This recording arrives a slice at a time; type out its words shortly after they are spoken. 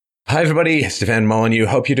Hi, everybody. Stefan, Molyneux.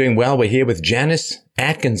 Hope you're doing well. We're here with Janice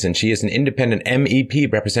Atkinson. She is an independent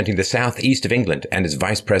MEP representing the southeast of England and is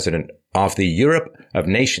vice president of the Europe of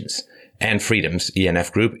Nations and Freedoms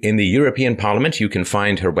ENF group in the European Parliament. You can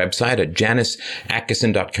find her website at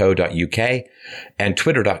janiceatkinson.co.uk and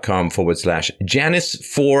twitter.com/Janice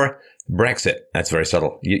for Brexit. That's very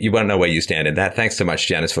subtle. You won't know where you stand in that. Thanks so much,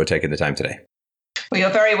 Janice, for taking the time today. Well,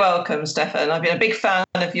 you're very welcome, Stefan. I've been a big fan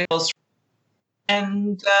of yours.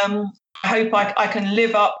 And I hope I can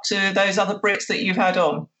live up to those other Brits that you've had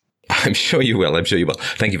on. I'm sure you will.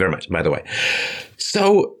 Thank you very much, by the way.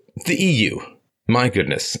 So the EU, my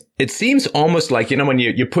goodness, it seems almost like, when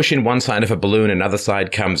you push in one side of a balloon, another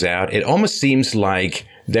side comes out. It almost seems like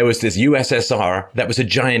there was this USSR that was a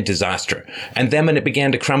giant disaster. And then when it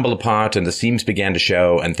began to crumble apart and the seams began to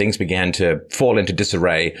show and things began to fall into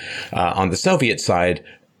disarray on the Soviet side,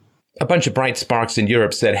 a bunch of bright sparks in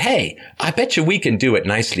Europe said, hey, I bet you we can do it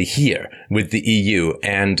nicely here with the EU.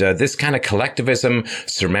 And this kind of collectivism,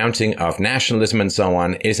 surmounting of nationalism and so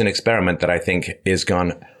on is an experiment that I think is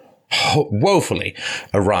gone woefully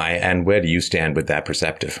awry. And where do you stand with that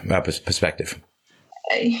perspective?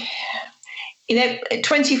 In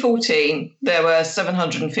 2014, there were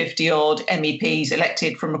 750 odd MEPs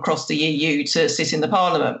elected from across the EU to sit in the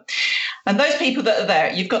Parliament. And those people that are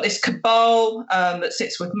there, you've got this cabal that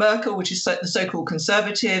sits with Merkel, which is the so-called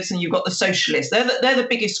conservatives, and you've got the socialists. They're the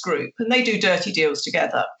biggest group, and they do dirty deals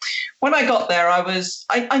together. When I got there,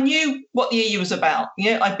 I knew what the EU was about.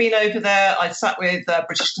 I'd been over there, I'd sat with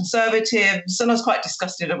British conservatives, and I was quite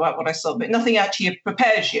disgusted about what I saw. But nothing actually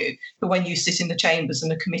prepares you for when you sit in the chambers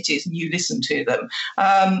and the committees and you listen to them.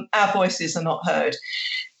 Our voices are not heard.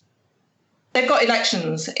 They've got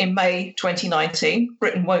elections in May 2019.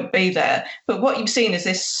 Britain won't be there. But what you've seen is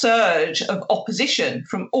this surge of opposition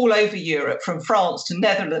from all over Europe, from France to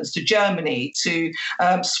Netherlands to Germany to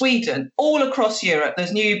Sweden, all across Europe.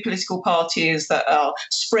 There's new political parties that are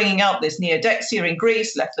springing up. There's Neo-Dexia in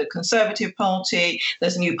Greece, left the Conservative Party.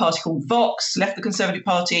 There's a new party called Vox, left the Conservative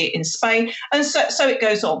Party in Spain. And so it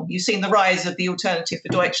goes on. You've seen the rise of the Alternative for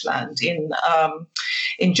Deutschland in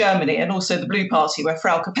Germany, and also the Blue Party, where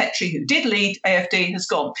Frauke Petry, who did lead AfD, has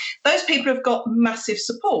gone. Those people have got massive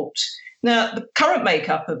support. Now, the current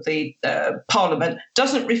makeup of the Parliament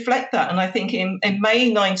doesn't reflect that. And I think in May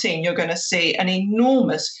 19, you're going to see an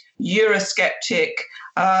enormous Eurosceptic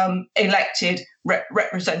elected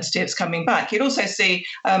representatives coming back. You'd also see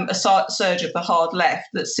a surge of the hard left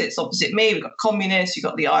that sits opposite me. We've got communists, you've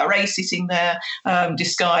got the IRA sitting there,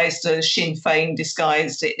 disguised as Sinn Féin,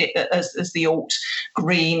 disguised as the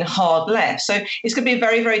alt-green hard left. So it's going to be a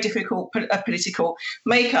very, very difficult political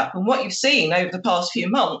makeup. And what you've seen over the past few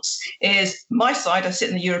months is my side, I sit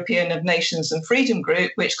in the European of Nations and Freedom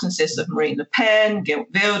Group, which consists of Marine Le Pen, Geert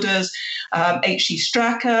Wilders, H.C.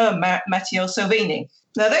 Stracker, Matteo Salvini.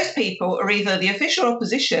 Now, those people are either the official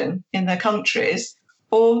opposition in their countries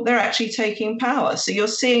or they're actually taking power. So you're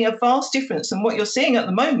seeing a vast difference. And what you're seeing at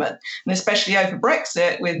the moment, and especially over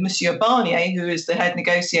Brexit with Monsieur Barnier, who is the head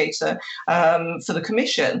negotiator for the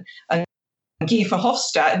Commission, and Guy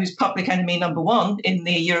Verhofstadt, who's public enemy number one in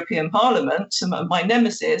the European Parliament, my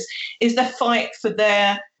nemesis, is the fight for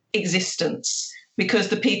their existence, because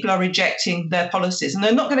the people are rejecting their policies. And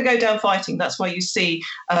they're not going to go down fighting. That's why you see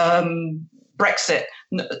Brexit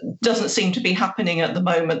doesn't seem to be happening at the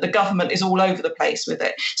moment. The government is all over the place with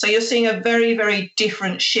it. So you're seeing a very, very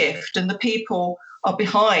different shift, and the people are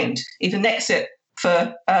behind either Nexit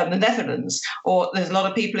for the Netherlands, or there's a lot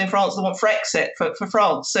of people in France that want Frexit for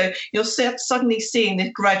France. So you're suddenly seeing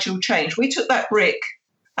this gradual change. We took that brick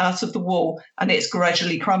out of the wall and it's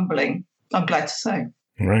gradually crumbling, I'm glad to say.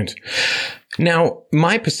 Right. Now,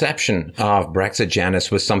 my perception of Brexit,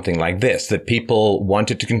 Janice, was something like this, that people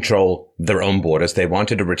wanted to control their own borders. They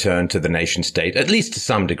wanted to return to the nation state, at least to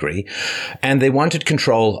some degree, and they wanted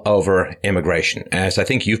control over immigration. As I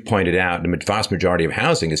think you've pointed out, the vast majority of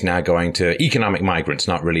housing is now going to economic migrants,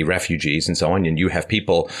 not really refugees and so on. And you have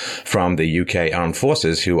people from the UK armed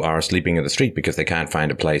forces who are sleeping in the street because they can't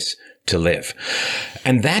find a place to live.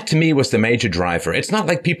 And that to me was the major driver. It's not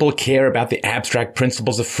like people care about the abstract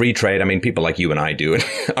principles of free trade. I mean, people like you and I do and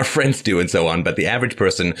our friends do and so on. But the average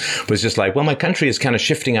person was just like, well, my country is kind of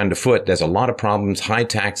shifting underfoot. There's a lot of problems, high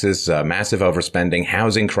taxes, massive overspending,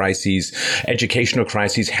 housing crises, educational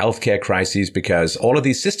crises, healthcare crises, because all of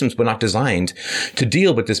these systems were not designed to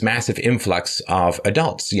deal with this massive influx of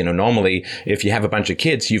adults. Normally, if you have a bunch of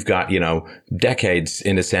kids, you've got, decades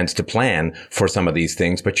in a sense to plan for some of these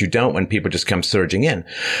things, but you don't when people just come surging in.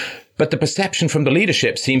 But the perception from the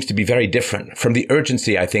leadership seems to be very different from the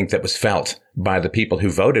urgency, I think, that was felt by the people who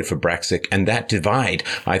voted for Brexit. And that divide,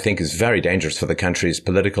 I think, is very dangerous for the country's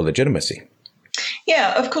political legitimacy.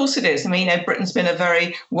 Yeah, of course it is. I mean, Britain's been a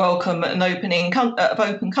very welcome and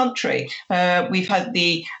open country. We've had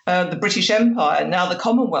the British Empire, now the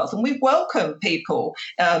Commonwealth, and we've welcomed people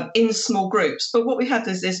in small groups. But what we had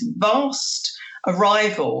is this vast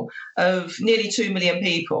arrival of nearly 2 million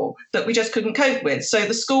people that we just couldn't cope with. So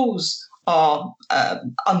the schools are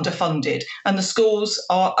underfunded and the schools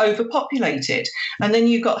are overpopulated. And then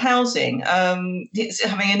you've got housing. It's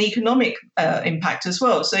having an economic impact as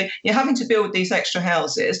well. So you're having to build these extra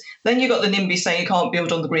houses. Then you've got the NIMBY saying you can't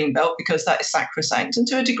build on the green belt because that is sacrosanct. And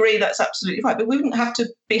to a degree, that's absolutely right. But we wouldn't have to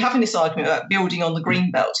be having this argument about building on the green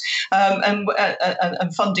belt and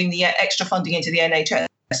funding the extra funding into the NHS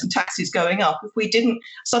and taxes going up if we didn't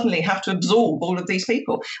suddenly have to absorb all of these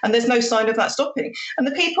people. And there's no sign of that stopping. And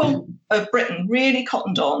the people of Britain really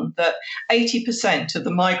cottoned on that 80% of the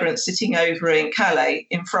migrants sitting over in Calais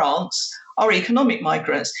in France are economic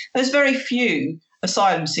migrants. There's very few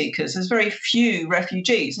asylum seekers, there's very few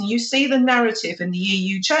refugees. And you see the narrative in the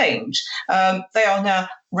EU change. They are now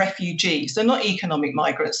refugees. They're not economic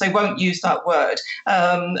migrants. They won't use that word.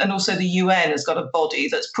 And also the UN has got a body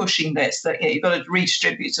that's pushing this, that you've got to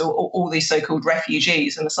redistribute all these so-called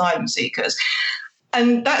refugees and asylum seekers.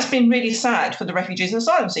 And that's been really sad for the refugees and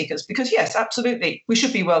asylum seekers because, yes, absolutely, we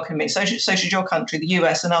should be welcoming. So should your country, the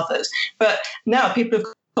US and others. But now people have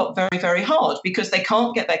got very, very hard because they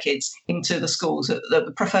can't get their kids into the schools,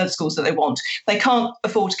 the preferred schools that they want. They can't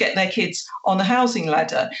afford to get their kids on the housing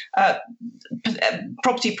ladder.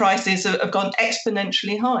 Property prices have gone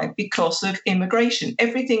exponentially high because of immigration.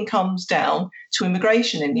 Everything comes down to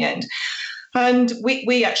immigration in the end. And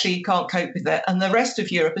we actually can't cope with it. And the rest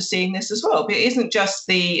of Europe are seeing this as well. But it isn't just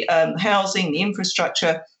the housing, the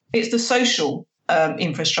infrastructure, it's the social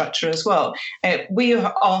infrastructure as well. We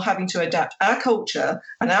are having to adapt our culture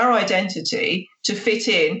and our identity to fit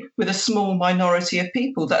in with a small minority of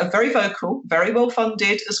people that are very vocal, very well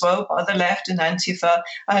funded as well by the left and Antifa,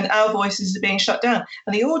 and our voices are being shut down.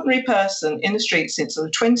 And the ordinary person in the streets since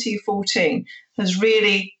 2014 has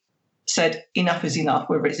really said enough is enough,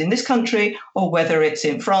 whether it's in this country or whether it's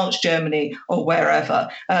in France, Germany or wherever.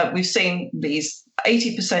 We've seen these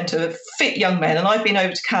 80% of fit young men, and I've been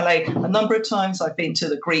over to Calais a number of times. I've been to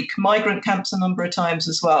the Greek migrant camps a number of times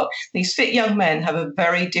as well. These fit young men have a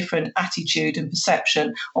very different attitude and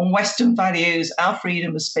perception on Western values, our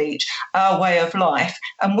freedom of speech, our way of life,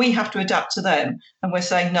 and we have to adapt to them. And we're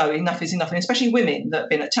saying, no, enough is enough. And especially women that have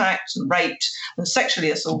been attacked and raped and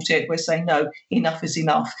sexually assaulted, we're saying, no, enough is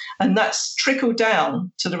enough. And that's trickled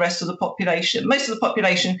down to the rest of the population. Most of the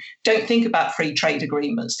population don't think about free trade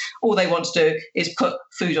agreements. All they want to do is put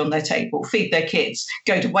food on their table, feed their kids,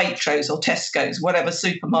 go to Waitrose or Tesco's, whatever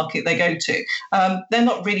supermarket they go to. They're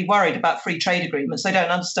not really worried about free trade agreements. They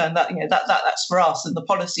don't understand that, that's for us and the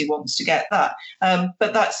policy wants to get that.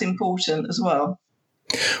 But that's important as well.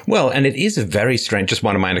 Well, and it is a very strange, just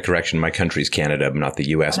want to mind a correction, my country is Canada, not the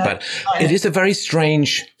US, but it is a very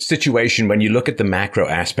strange situation when you look at the macro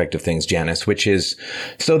aspect of things, Janice, which is,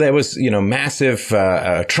 so there was, massive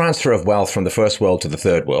transfer of wealth from the first world to the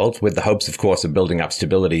third world, with the hopes, of course, of building up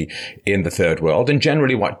stability in the third world. And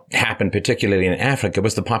generally what happened, particularly in Africa,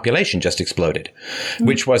 was the population just exploded,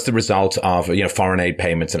 which was the result of, foreign aid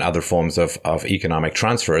payments and other forms of economic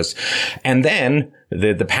transfers. And then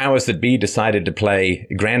the powers that be decided to play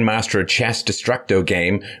Grandmaster chess destructo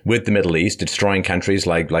game with the Middle East, destroying countries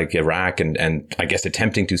like Iraq and I guess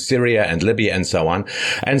attempting to Syria and Libya and so on.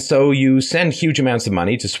 And so you send huge amounts of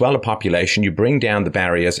money to swell a population, you bring down the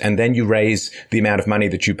barriers, and then you raise the amount of money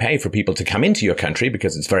that you pay for people to come into your country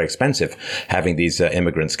because it's very expensive having these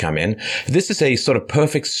immigrants come in. This is a sort of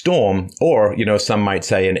perfect storm, or, some might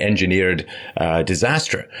say an engineered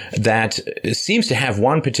disaster that seems to have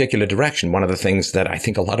one particular direction. One of the things that I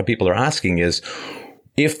think a lot of people are asking is,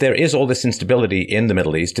 if there is all this instability in the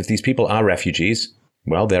Middle East, if these people are refugees,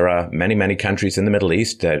 well, there are many, many countries in the Middle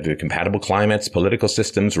East that have compatible climates, political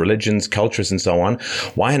systems, religions, cultures, and so on.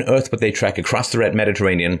 Why on earth would they trek across the Red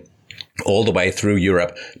Mediterranean all the way through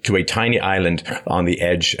Europe to a tiny island on the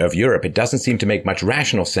edge of Europe? It doesn't seem to make much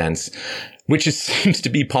rational sense, which seems to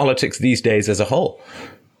be politics these days as a whole.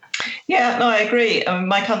 Yeah, no, I agree.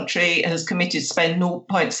 My country has committed to spend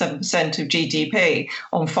 0.7% of GDP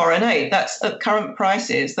on foreign aid. That's at current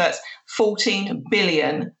prices, that's £14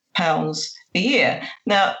 billion a year.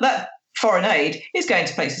 Now, that foreign aid is going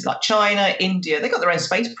to places like China, India. They've got their own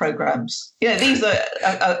space programs. These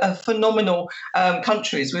are phenomenal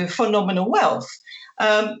countries with phenomenal wealth.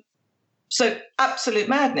 So absolute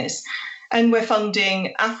madness. and we're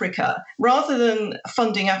funding Africa. Rather than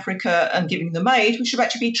funding Africa and giving them aid, we should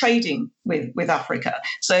actually be trading with Africa.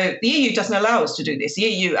 So the EU doesn't allow us to do this. The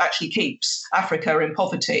EU actually keeps Africa in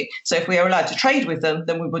poverty. So if we are allowed to trade with them,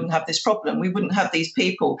 then we wouldn't have this problem. We wouldn't have these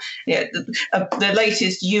people. The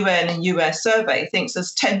latest UN and US survey thinks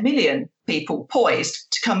there's 10 million people poised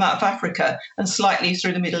to come out of Africa and slightly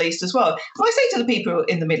through the Middle East as well. And I say to the people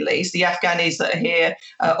in the Middle East, the Afghanis that are here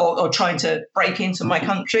or trying to break into my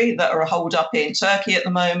country, that are holed up in Turkey at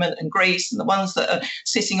the moment and Greece, and the ones that are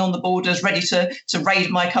sitting on the borders ready to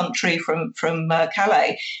raid my country from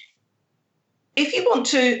Calais. If you want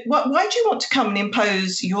to, why do you want to come and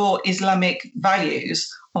impose your Islamic values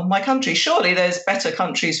on my country? Surely there's better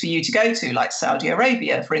countries for you to go to, like Saudi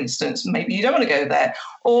Arabia, for instance. Maybe you don't want to go there,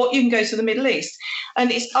 or you can go to the Middle East.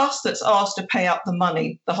 And it's us that's asked to pay out the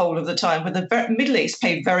money the whole of the time, but the Middle East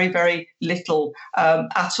pay very, very little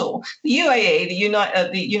at all. The UAE,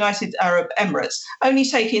 the United Arab Emirates, only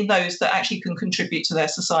take in those that actually can contribute to their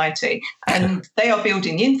society. And they are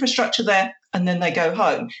building the infrastructure there, and then they go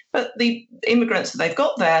home. But the immigrants that they've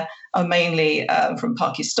got there are mainly from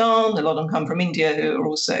Pakistan. A lot of them come from India, who are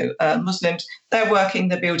also Muslims. They're working,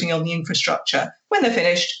 they're building on the infrastructure. When they're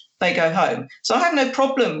finished, they go home. So I have no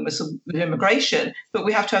problem with immigration, but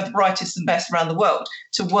we have to have the brightest and best around the world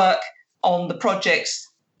to work on the projects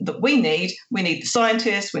that we need. We need the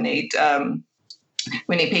scientists, we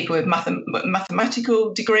need people with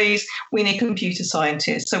mathematical degrees. We need computer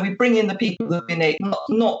scientists. So we bring in the people that we need,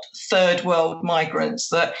 not third world migrants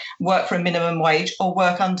that work for a minimum wage or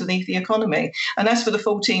work underneath the economy. And as for the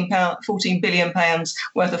 £14 billion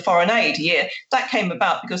worth of foreign aid a year, that came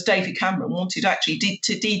about because David Cameron wanted actually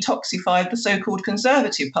to detoxify the so-called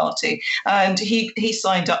Conservative Party. And he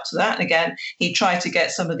signed up to that. And again, he tried to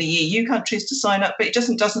get some of the EU countries to sign up, but it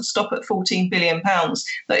doesn't stop at £14 billion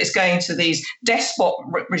that is going to these despot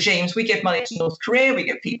regimes. We give money to North Korea, we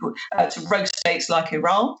give people to rogue states like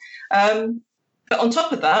Iran. But on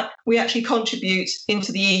top of that, we actually contribute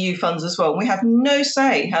into the EU funds as well. We have no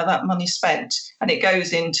say how that money's spent, and it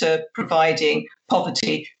goes into providing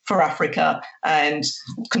poverty for Africa and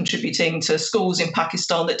contributing to schools in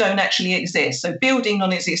Pakistan that don't actually exist. So building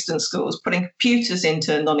non-existent schools, putting computers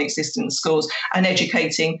into non-existent schools, and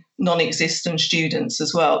educating non-existent students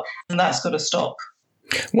as well. And that's got to stop.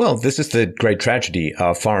 Well, this is the great tragedy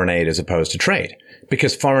of foreign aid as opposed to trade,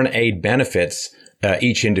 because foreign aid benefits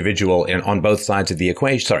each individual on both sides of the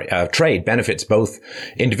equation. Trade benefits both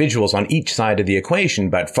individuals on each side of the equation,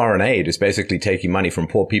 but foreign aid is basically taking money from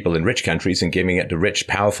poor people in rich countries and giving it to rich,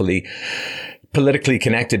 powerfully, politically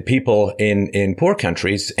connected people in poor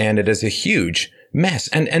countries, and it is a huge mess.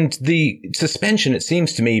 And the suspension, it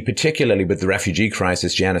seems to me, particularly with the refugee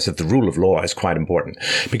crisis, Janice, of the rule of law is quite important.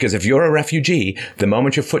 Because if you're a refugee, the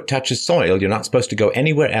moment your foot touches soil, you're not supposed to go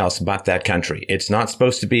anywhere else but that country. It's not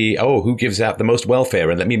supposed to be, who gives out the most welfare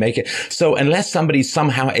and let me make it. So unless somebody's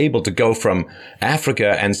somehow able to go from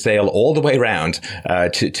Africa and sail all the way around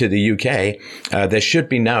to the UK, there should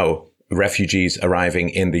be no refugees arriving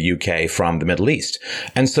in the UK from the Middle East.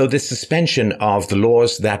 And so this suspension of the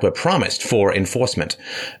laws that were promised for enforcement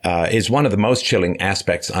is one of the most chilling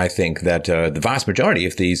aspects, I think, that the vast majority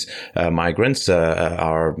of these migrants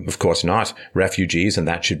are, of course, not refugees, and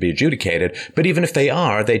that should be adjudicated. But even if they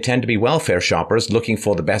are, they tend to be welfare shoppers looking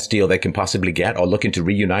for the best deal they can possibly get, or looking to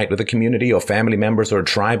reunite with a community or family members or a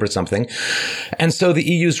tribe or something. And so the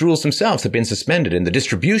EU's rules themselves have been suspended in the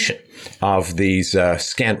distribution of these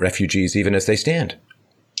scant refugees, even as they stand.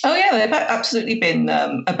 Oh, yeah, they've absolutely been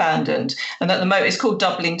abandoned. And at the moment, it's called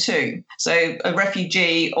Dublin II. So a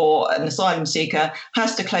refugee or an asylum seeker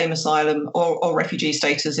has to claim asylum or refugee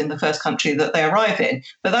status in the first country that they arrive in.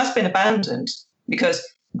 But that's been abandoned because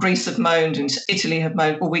Greece have moaned and Italy have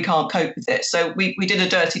moaned, well, we can't cope with it. So we did a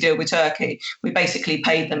dirty deal with Turkey. We basically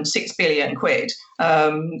paid them £6 billion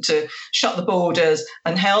to shut the borders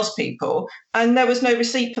and house people. And there was no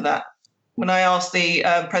receipt for that. When I asked the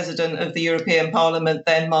president of the European Parliament,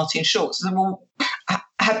 then Martin Schulz, I said, well,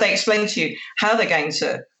 have they explained to you how they're going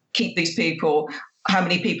to keep these people, how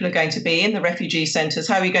many people are going to be in the refugee centres,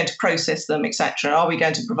 how are we going to process them, etc.? Are we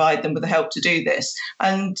going to provide them with the help to do this?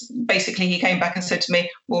 And basically he came back and said to me,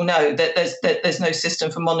 well, no, that there's no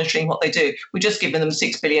system for monitoring what they do. We're just giving them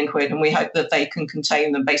 £6 billion and we hope that they can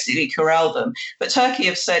contain them, basically corral them. But Turkey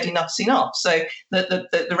have said enough's enough. So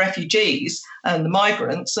the refugees and the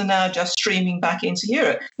migrants are now just streaming back into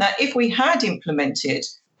Europe. Now, if we had implemented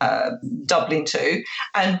Dublin II,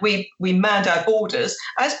 and we manned our borders,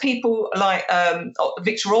 as people like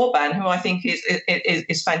Viktor Orban, who I think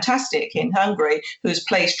is fantastic in Hungary, who has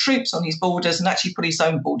placed troops on his borders and actually put his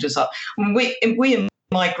own borders up. When we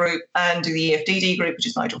my group and the EFDD group, which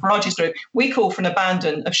is Nigel Farage's group, we call for an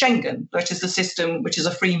abandon of Schengen, which is the system which is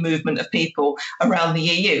a free movement of people around the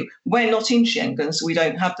EU. We're not in Schengen, so we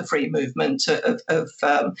don't have the free movement of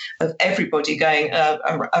everybody going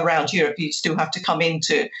around Europe. You still have to come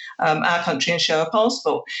into our country and show a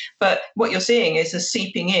passport. But what you're seeing is they're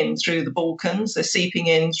seeping in through the Balkans, they're seeping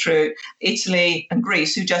in through Italy and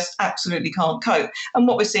Greece, who just absolutely can't cope. And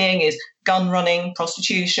what we're seeing is gun running,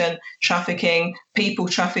 prostitution, trafficking, people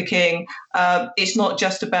trafficking. It's not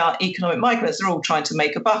just about economic migrants. They're all trying to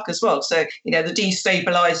make a buck as well. So, the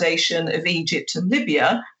destabilisation of Egypt and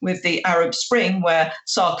Libya with the Arab Spring, where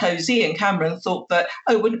Sarkozy and Cameron thought that,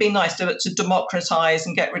 wouldn't it be nice to democratise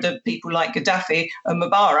and get rid of people like Gaddafi and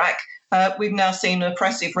Mubarak? We've now seen an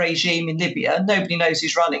oppressive regime in Libya. Nobody knows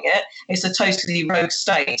who's running it. It's a totally rogue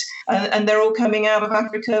state. And they're all coming out of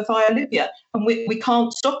Africa via Libya. And we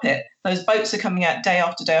can't stop it. Those boats are coming out day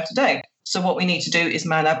after day after day. So what we need to do is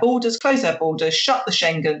man our borders, close our borders, shut the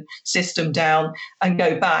Schengen system down and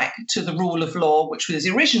go back to the rule of law, which was the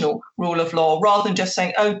original rule of law, rather than just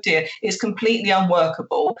saying, oh dear, it's completely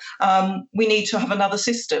unworkable. We need to have another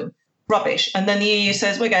system. Rubbish. And then the EU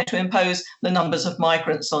says we're going to impose the numbers of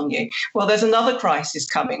migrants on you. Well, there's another crisis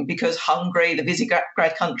coming because Hungary, the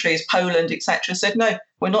Visegrad countries, Poland, etc., said, no,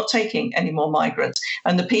 we're not taking any more migrants.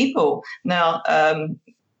 And the people now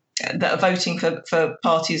that are voting for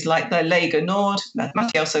parties like the Lega Nord,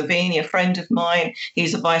 Matteo Salvini, a friend of mine,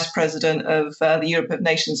 he's a vice president of the Europe of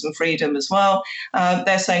Nations and Freedom as well.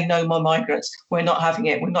 They're saying no more migrants. We're not having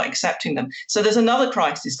it. We're not accepting them. So there's another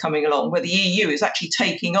crisis coming along where the EU is actually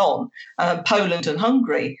taking on Poland and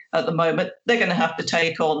Hungary at the moment. They're going to have to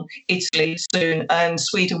take on Italy soon, and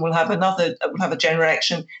Sweden will have a general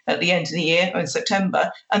election at the end of the year, in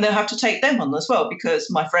September, and they'll have to take them on as well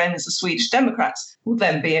because my friends, the Swedish Democrats, will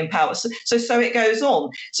then be in power. So it goes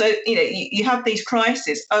on. So, you have these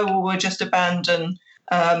crises. We'll just abandon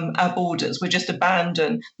our borders. We'll just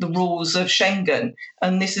abandon the rules of Schengen.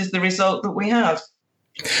 And this is the result that we have.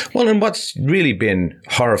 Well, and what's really been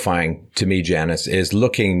horrifying to me, Janice, is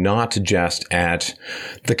looking not just at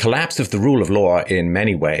the collapse of the rule of law in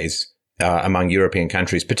many ways, among European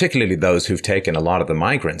countries, particularly those who've taken a lot of the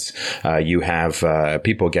migrants. You have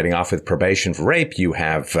people getting off with probation for rape. You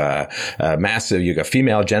have you got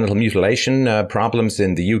female genital mutilation problems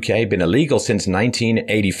in the UK, been illegal since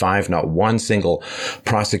 1985, not one single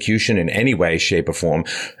prosecution in any way, shape or form.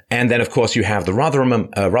 And then, of course, you have the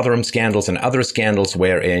Rotherham scandals and other scandals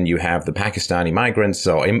wherein you have the Pakistani migrants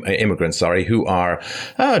or immigrants, who are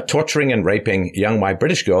torturing and raping young white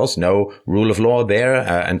British girls. No rule of law there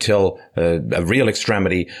until a real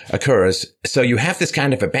extremity occurs. So you have this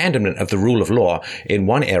kind of abandonment of the rule of law in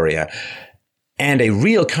one area and a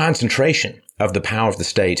real concentration of the power of the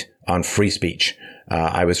state on free speech.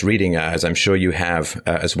 I was reading, as I'm sure you have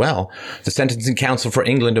as well, the Sentencing Council for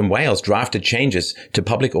England and Wales drafted changes to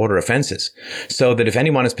public order offences so that if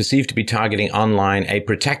anyone is perceived to be targeting online a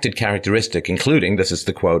protected characteristic, including, this is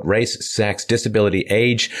the quote, race, sex, disability,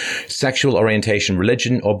 age, sexual orientation,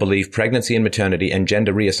 religion or belief, pregnancy and maternity, and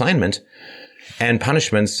gender reassignment, and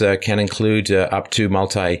punishments can include up to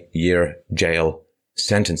multi-year jail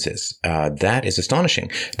sentences. That is astonishing.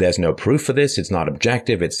 There's no proof for this. It's not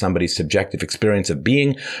objective. It's somebody's subjective experience of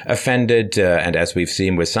being offended. And as we've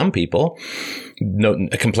seen with some people,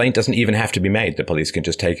 a complaint doesn't even have to be made. The police can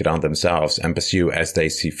just take it on themselves and pursue as they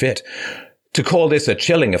see fit. To call this a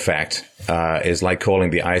chilling effect is like calling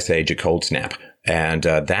the Ice Age a cold snap. And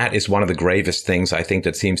that is one of the gravest things I think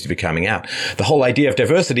that seems to be coming out. The whole idea of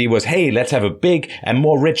diversity was, hey, let's have a big and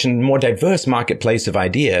more rich and more diverse marketplace of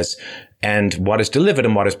ideas. And what is delivered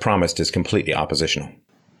and what is promised is completely oppositional.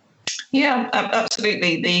 Yeah,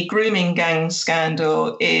 absolutely. The grooming gang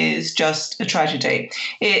scandal is just a tragedy.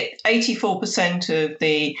 84% of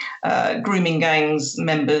the grooming gangs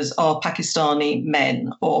members are Pakistani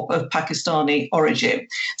men or of Pakistani origin.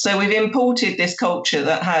 So we've imported this culture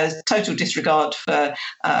that has total disregard for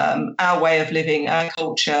our way of living, our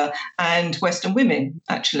culture, and Western women,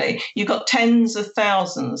 actually. You've got tens of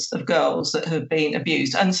thousands of girls that have been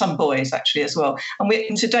abused, and some boys, actually, as well.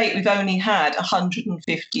 And to date, we've only had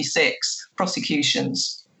 156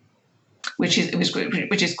 prosecutions, which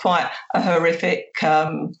is quite a horrific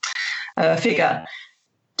figure.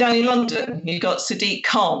 Down in London, you've got Sadiq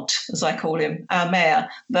Kant, as I call him, our mayor,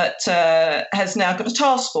 that has now got a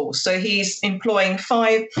task force. So he's employing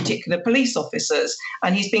 5 particular police officers,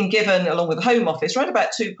 and he's been given, along with the Home Office, around about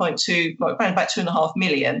 2.5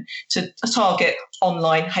 million to target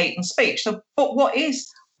online hate and speech. So, but what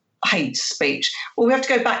is hate speech? Well, we have to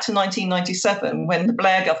go back to 1997 when the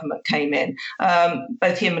Blair government came in.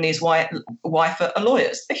 Both him and his wife are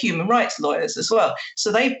lawyers. They're human rights lawyers as well.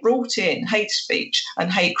 So they brought in hate speech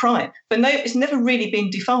and hate crime. But no, it's never really been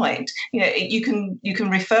defined. You can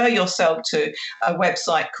refer yourself to a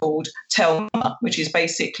website called Telma, which is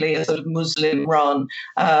basically a sort of Muslim-run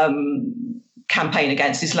campaign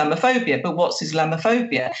against Islamophobia. But what's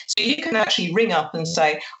Islamophobia? So you can actually ring up and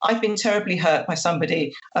say, I've been terribly hurt by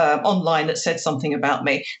somebody online that said something about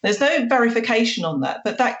me. There's no verification on that,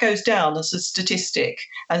 but that goes down as a statistic.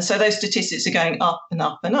 And so those statistics are going up and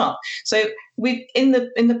up and up. So we've in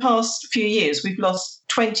the past few years, we've lost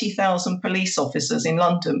 20,000 police officers in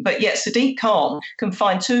London, but yet Sadiq Khan can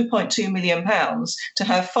find £2.2 million to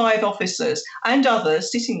have 5 officers and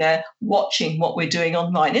others sitting there watching what we're doing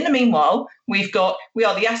online. In the meanwhile, we are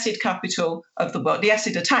the acid capital of the world, the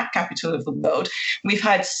acid attack capital of the world. We've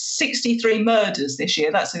had 63 murders this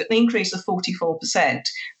year. That's an increase of 44%.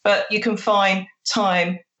 But you can find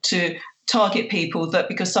time to target people that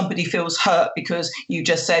because somebody feels hurt because you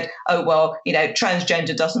just said, oh, well,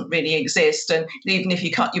 transgender doesn't really exist. And even if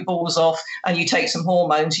you cut your balls off and you take some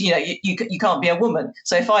hormones, you can't be a woman.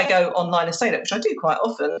 So if I go online and say that, which I do quite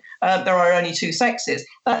often, there are only 2 sexes,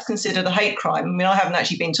 that's considered a hate crime. I mean, I haven't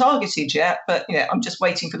actually been targeted yet, but I'm just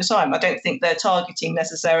waiting for the time. I don't think they're targeting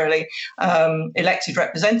necessarily elected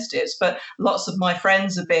representatives, but lots of my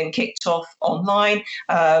friends are being kicked off online.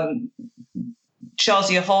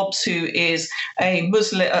 Shazia Hobbs, who is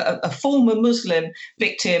a former Muslim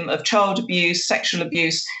victim of child abuse, sexual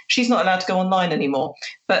abuse, she's not allowed to go online anymore.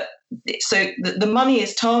 But so the money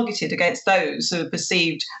is targeted against those who are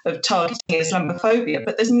perceived of targeting Islamophobia,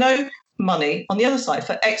 but there's no money on the other side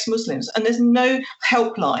for ex-Muslims, and there's no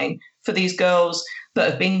helpline for these girls that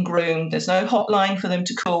have been groomed. There's no hotline for them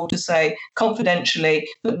to call to say confidentially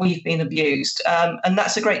that we've been abused, and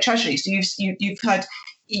that's a great tragedy. So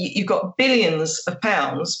you've got billions of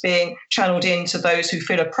pounds being channeled into those who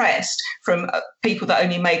feel oppressed from people that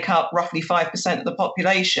only make up roughly 5% of the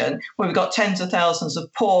population, where we've got tens of thousands of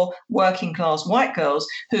poor working class white girls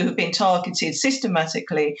who have been targeted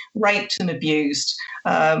systematically, raped and abused.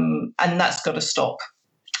 And that's got to stop.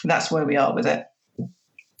 That's where we are with it.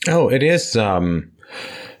 Oh, it is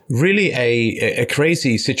really a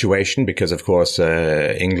crazy situation because, of course,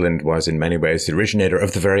 England was in many ways the originator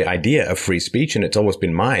of the very idea of free speech. And it's always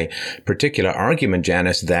been my particular argument,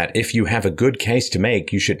 Janice, that if you have a good case to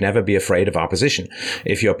make, you should never be afraid of opposition.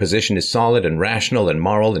 If your position is solid and rational and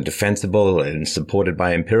moral and defensible and supported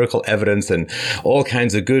by empirical evidence and all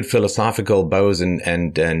kinds of good philosophical bows and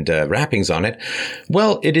wrappings on it,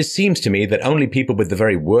 well, seems to me that only people with the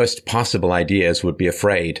very worst possible ideas would be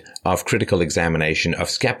afraid of critical examination, of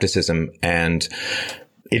skepticism. And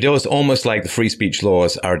it is almost like the free speech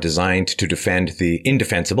laws are designed to defend the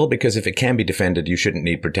indefensible, because if it can be defended, you shouldn't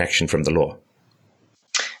need protection from the law.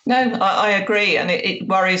 No, I agree. And it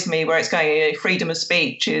worries me where it's going. Freedom of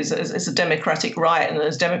speech is a democratic right and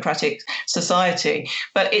as a democratic society.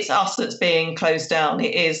 But it's us that's being closed down.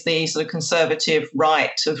 It is the sort of conservative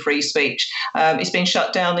right of free speech. It's been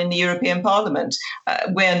shut down in the European Parliament.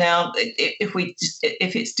 Where now,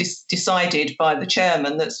 if it's decided by the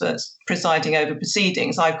chairman that's presiding over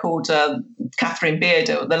proceedings, I called Catherine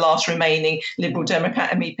Bearder, the last remaining Liberal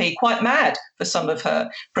Democrat MEP, quite mad for some of her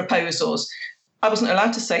proposals. I wasn't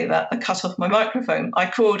allowed to say that. I cut off my microphone. I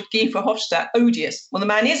called Guy Verhofstadt odious. Well, the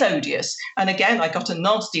man is odious. And again, I got a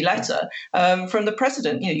nasty letter from the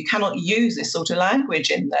president. You cannot use this sort of language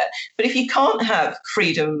in there. But if you can't have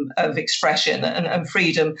freedom of expression and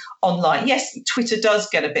freedom online, yes, Twitter does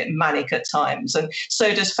get a bit manic at times, and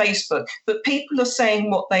so does Facebook. But people are saying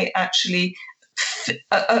what they actually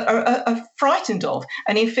are frightened of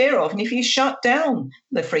and in fear of. And if you shut down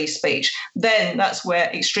the free speech, then that's where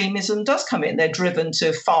extremism does come in. They're driven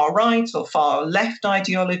to far right or far left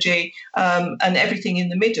ideology, and everything in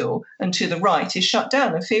the middle and to the right is shut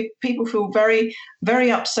down. And people feel very,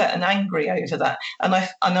 very upset and angry over that. And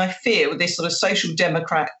I fear with this sort of social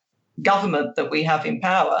democrat government that we have in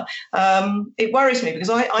power, it worries me because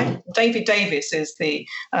David Davis is the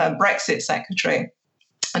Brexit secretary.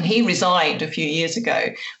 And he resigned a few years ago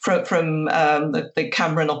from the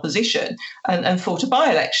Cameron opposition and fought a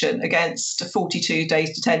by-election against 42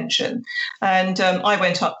 days detention. And I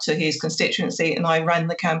went up to his constituency and I ran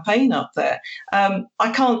the campaign up there.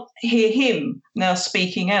 I can't hear him now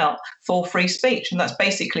speaking out for free speech. And that's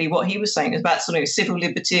basically what he was saying about sort of civil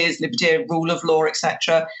liberties, liberty, rule of law,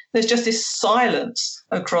 etc. There's just this silence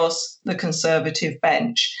across the Conservative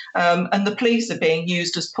bench. And the police are being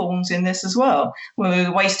used as pawns in this as well.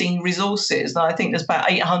 We're wasting resources. And I think there's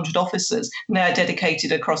about 800 officers now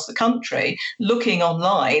dedicated across the country looking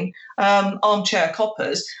online, armchair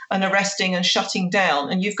coppers, and arresting and shutting down.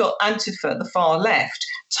 And you've got Antifa, the far left,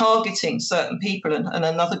 targeting certain people, and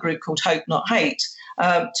another group called Hope Not Hate,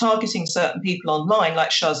 targeting certain people online, like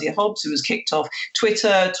Shazia Hobbs, who was kicked off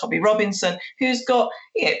Twitter, Tommy Robinson, who's got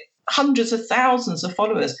hundreds of thousands of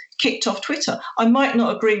followers, kicked off Twitter. I might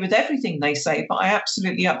not agree with everything they say, but I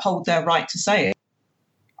absolutely uphold their right to say it.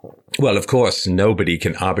 Well, of course, nobody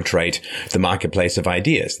can arbitrate the marketplace of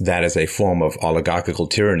ideas. That is a form of oligarchical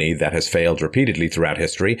tyranny that has failed repeatedly throughout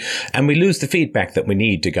history, and we lose the feedback that we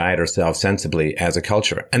need to guide ourselves sensibly as a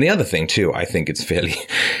culture. And the other thing, too, I think it's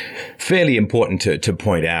fairly important to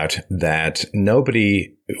point out that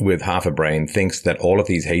nobody with half a brain thinks that all of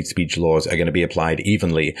these hate speech laws are going to be applied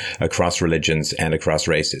evenly across religions and across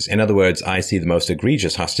races. In other words, I see the most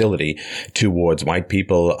egregious hostility towards white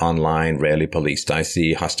people online rarely policed. I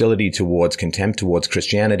see hostility towards contempt towards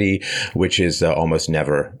Christianity, which is almost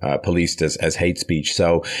never policed as hate speech.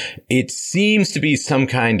 So it seems to be some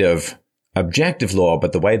kind of objective law,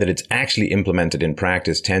 but the way that it's actually implemented in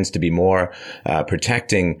practice tends to be more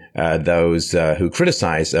protecting those who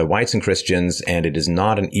criticize whites and Christians, and it is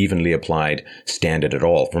not an evenly applied standard at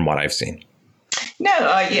all, from what I've seen. No,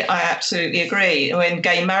 I absolutely agree. When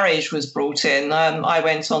gay marriage was brought in, I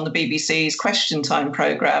went on the BBC's Question Time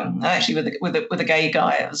programme, actually with a gay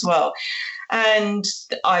guy as well. And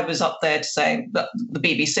I was up there to say that the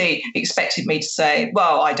BBC expected me to say,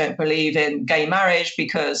 well, I don't believe in gay marriage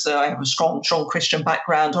because I have a strong Christian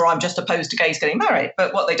background, or I'm just opposed to gays getting married.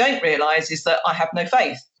 But what they don't realise is that I have no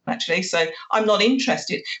faith, actually. So I'm not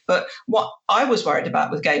interested. But what I was worried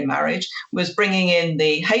about with gay marriage was bringing in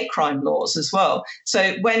the hate crime laws as well.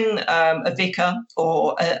 So when a vicar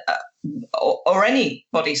or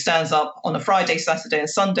anybody stands up on a Friday, Saturday and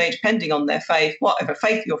Sunday, depending on their faith, whatever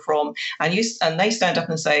faith you're from, and they stand up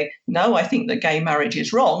and say, no, I think that gay marriage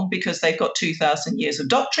is wrong because they've got 2,000 years of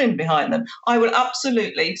doctrine behind them, I will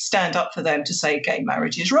absolutely stand up for them to say gay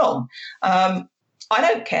marriage is wrong. I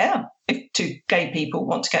don't care if two gay people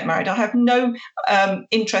want to get married. I have no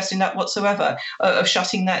interest in that whatsoever, of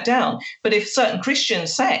shutting that down. But if certain Christian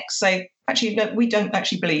sects say, actually, no, we don't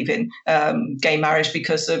actually believe in gay marriage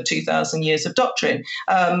because of 2,000 years of doctrine.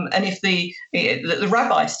 And if the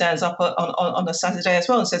rabbi stands up on a Saturday as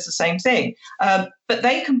well and says the same thing, but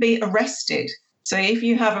they can be arrested. So if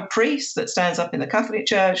you have a priest that stands up in the Catholic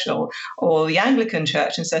Church or the Anglican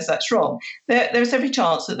Church and says that's wrong, there's every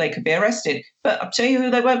chance that they could be arrested. But I'll tell you who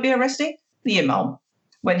they won't be arresting: the imam.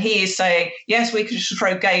 When he is saying, yes, we should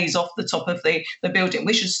throw gays off the top of the building,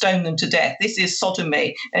 we should stone them to death, this is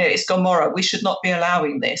sodomy, it's Gomorrah, we should not be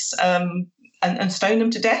allowing this, and stone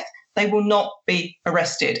them to death, they will not be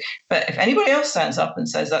arrested. But if anybody else stands up and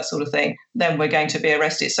says that sort of thing, then we're going to be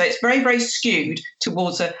arrested. So it's very, very skewed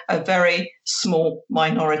towards a very small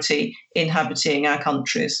minority inhabiting our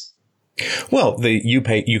countries. Well, the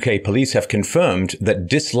UK police have confirmed that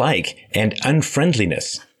dislike and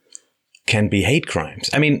unfriendliness can be hate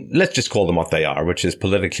crimes. I mean, let's just call them what they are, which is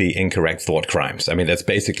politically incorrect thought crimes. I mean, that's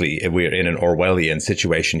basically, we're in an Orwellian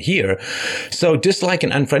situation here. So dislike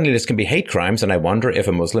and unfriendliness can be hate crimes. And I wonder if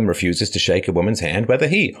a Muslim refuses to shake a woman's hand, whether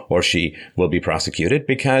he or she will be prosecuted,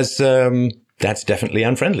 because that's definitely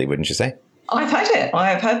unfriendly, wouldn't you say? I've had it. I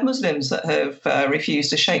have had Muslims that have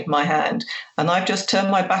refused to shake my hand, and I've just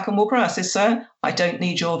turned my back and walked around. I said, sir, I don't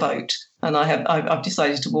need your vote. And I've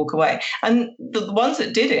decided to walk away. And the ones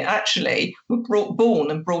that did it actually were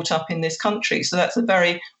born and brought up in this country. So that's a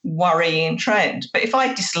very worrying trend. But if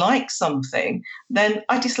I dislike something, then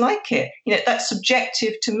I dislike it. You know, that's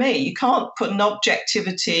subjective to me. You can't put an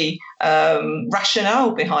objectivity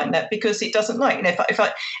rationale behind that because it doesn't like. You know, if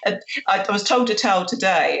I was told to tell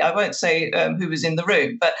today, I won't say who was in the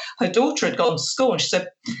room, but her daughter had gone to school and she said,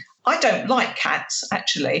 I don't like cats,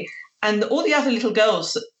 actually. And all the other little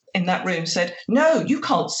girls in that room said, no, you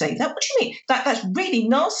can't say that. What do you mean? That's really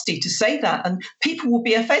nasty to say that, and people will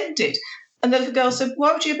be offended. And the little girl said,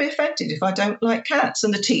 why would you be offended if I don't like cats?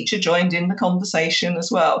 And the teacher joined in the conversation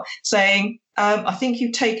as well, saying, I think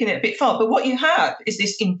you've taken it a bit far. But what you have is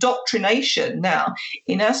this indoctrination now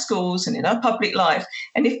in our schools and in our public life.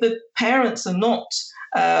 And if the parents are not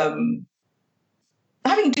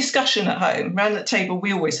having discussion at home, around the table,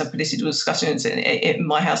 we always have political discussions in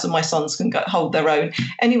my house, and my sons can hold their own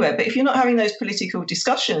anywhere. But if you're not having those political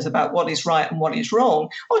discussions about what is right and what is wrong,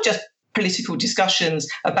 or just political discussions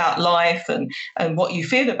about life and what you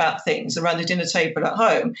feel about things around the dinner table at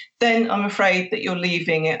home, then I'm afraid that you're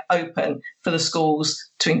leaving it open for the schools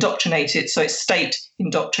to indoctrinate it. So it's state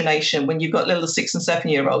indoctrination when you've got little 6 and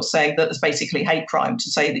 7-year-olds saying that it's basically hate crime to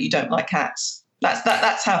say that you don't like cats.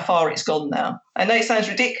 That's how far it's gone now. I know it sounds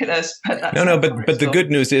ridiculous, but that's but the good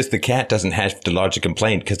news is the cat doesn't have to lodge a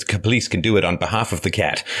complaint because the police can do it on behalf of the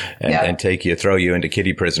cat and throw you into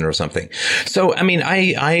kiddie prison or something. So, I mean,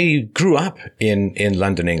 I grew up in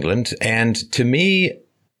London, England, and to me,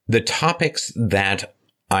 the topics that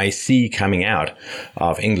I see coming out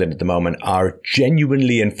of England at the moment are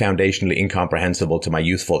genuinely and foundationally incomprehensible to my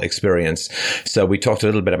youthful experience. So we talked a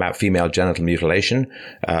little bit about female genital mutilation.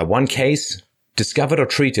 One case discovered or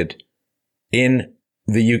treated in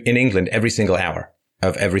England every single hour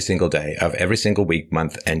of every single day of every single week,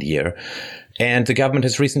 month, and year. And the government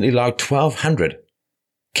has recently logged 1,200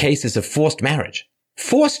 cases of forced marriage.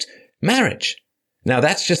 Forced marriage. Now,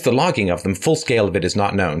 that's just the logging of them. Full scale of it is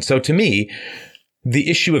not known. So to me,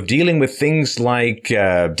 the issue of dealing with things like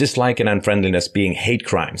dislike and unfriendliness being hate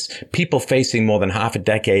crimes, people facing more than half a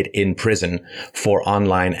decade in prison for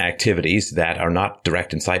online activities that are not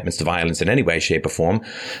direct incitements to violence in any way, shape, or form,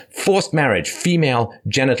 forced marriage, female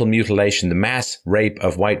genital mutilation, the mass rape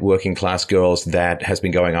of white working class girls that has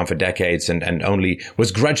been going on for decades and only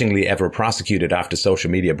was grudgingly ever prosecuted after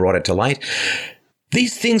social media brought it to light.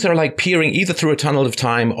 These things are like peering either through a tunnel of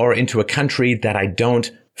time or into a country that I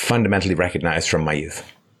don't fundamentally recognize from my youth.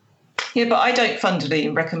 Yeah, but I don't fundamentally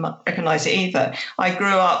recognise it either. I grew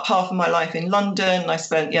up half of my life in London. I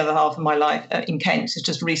spent the other half of my life in Kent. It's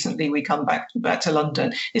just recently we come back to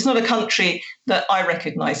London. It's not a country that I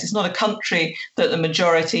recognise. It's not a country that the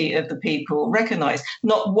majority of the people recognise.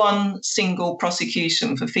 Not one single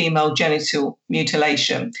prosecution for female genital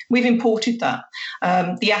mutilation. We've imported that.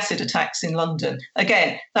 The acid attacks in London.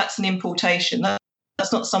 Again, that's an importation.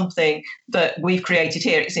 That's not something that we've created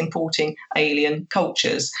here. It's importing alien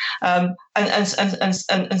cultures. And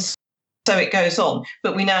so it goes on.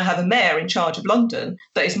 But we now have a mayor in charge of London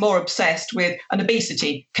that is more obsessed with an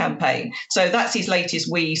obesity campaign. So that's his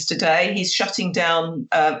latest wheeze today. He's shutting down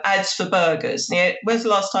ads for burgers. When's the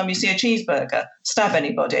last time you see a cheeseburger? Stab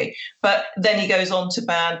anybody. But then he goes on to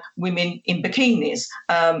ban women in bikinis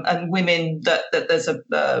and women that there's a...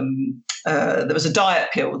 there was a diet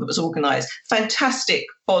pill that was organised. Fantastic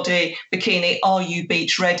body, bikini, are you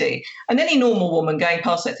beach ready? And any normal woman going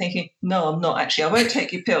past that thinking, no, I'm not actually. I won't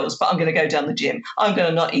take your pills, but I'm going to go down the gym. I'm going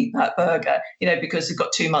to not eat that burger, because we've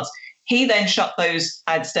got 2 months. He then shut those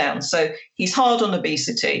ads down. So he's hard on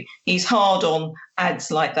obesity. He's hard on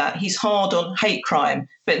ads like that. He's hard on hate crime.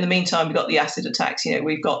 But in the meantime, we've got the acid attacks.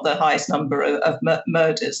 We've got the highest number of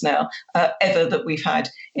murders now ever that we've had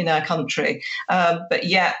in our country. But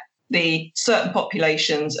yet, the certain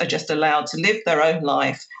populations are just allowed to live their own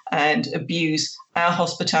life and abuse our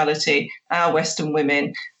hospitality, our Western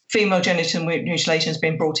women. Female genital mutilation has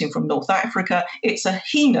been brought in from North Africa. It's a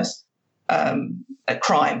heinous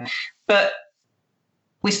crime. But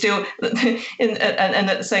we still, and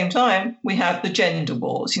at the same time, we have the gender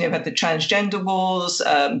wars. We have the transgender wars,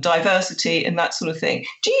 diversity, and that sort of thing.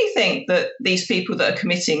 Do you think that these people that are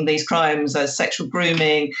committing these crimes as sexual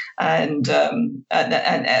grooming and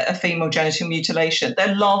a female genital mutilation,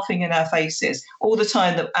 they're laughing in our faces all the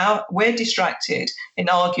time that we're distracted in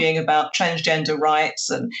arguing about transgender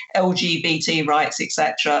rights and LGBT rights,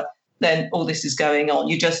 etc., then all this is going on.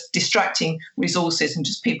 You're just distracting resources and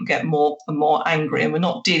just people get more and more angry, and we're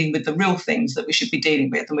not dealing with the real things that we should be dealing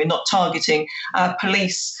with, and we're not targeting our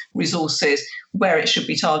police resources where it should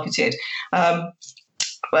be targeted.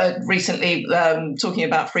 Recently, talking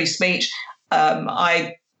about free speech,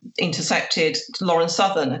 I intercepted Lauren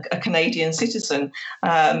Southern, a Canadian citizen.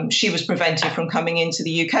 She was prevented from coming into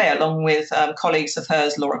the UK along with colleagues of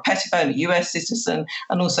hers, Laura Pettibone, a US citizen,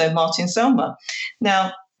 and also Martin Selma.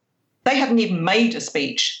 Now, they hadn't even made a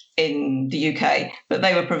speech in the UK, but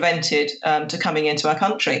they were prevented to coming into our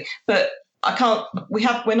country. But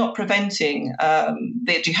we're not preventing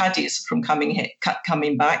the jihadis from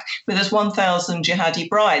coming back. But there's 1,000 jihadi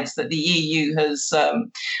brides that the EU has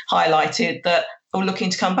highlighted that are looking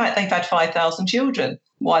to come back. They've had 5,000 children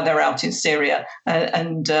while they're out in Syria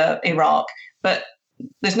and Iraq. But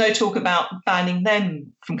there's no talk about banning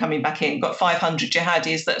them from coming back in. You've got 500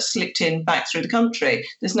 jihadis that have slipped in back through the country.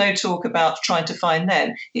 There's no talk about trying to find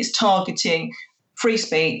them. It's targeting free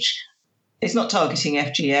speech. It's not targeting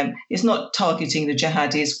FGM. It's not targeting the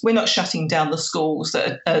jihadis. We're not shutting down the schools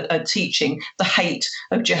that are teaching the hate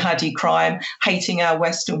of jihadi crime, hating our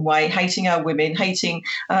Western way, hating our women, hating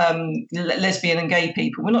lesbian and gay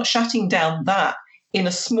people. We're not shutting down that in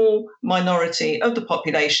a small minority of the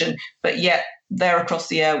population, but yet they're across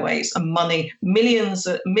the airways, and money, millions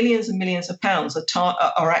and millions of pounds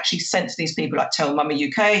are actually sent to these people like Tell Mama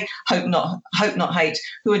UK, Hope Not Hate,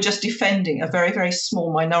 who are just defending a very, very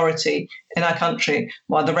small minority in our country,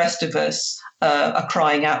 while the rest of us are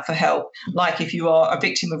crying out for help. Like if you are a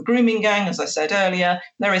victim of a grooming gang, as I said earlier,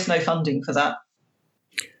 there is no funding for that.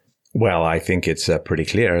 Well, I think it's pretty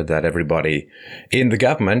clear that everybody in the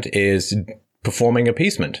government is performing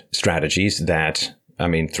appeasement strategies that, I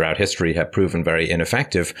mean, throughout history have proven very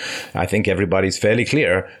ineffective. I think everybody's fairly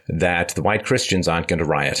clear that the white Christians aren't going to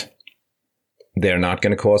riot. They're not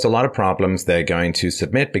going to cause a lot of problems. They're going to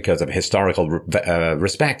submit because of historical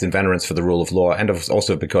respect and venerance for the rule of law, and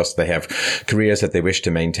also because they have careers that they wish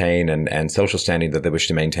to maintain and social standing that they wish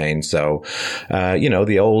to maintain. So,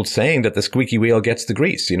 the old saying that the squeaky wheel gets the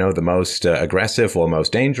grease, the most aggressive or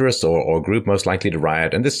most dangerous or group most likely to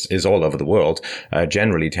riot, and this is all over the world,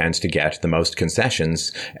 generally tends to get the most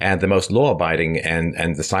concessions and the most law-abiding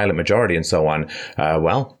and the silent majority and so on.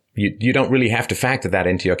 You don't really have to factor that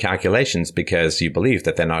into your calculations because you believe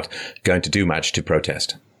that they're not going to do much to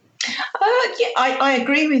protest. I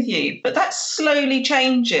agree with you, but that's slowly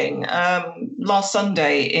changing. Last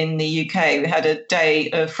Sunday in the UK, we had a day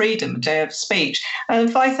of freedom, a day of speech,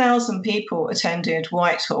 and 5,000 people attended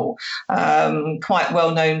Whitehall. Quite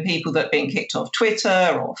well-known people that are being kicked off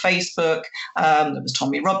Twitter or Facebook. There was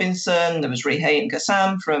Tommy Robinson, there was Rehan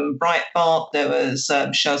Gassam from Breitbart, there was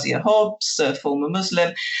Shazia Hobbs, a former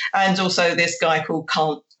Muslim, and also this guy called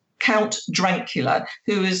Count Drancula,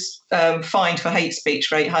 who was fined for hate speech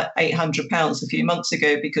for £800 a few months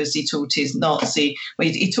ago because he taught his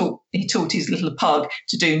he taught his little pug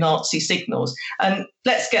to do Nazi signals. And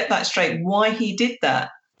let's get that straight, why he did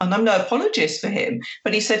that. And I'm no apologist for him,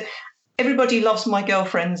 but he said, everybody loves my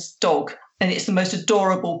girlfriend's dog, and it's the most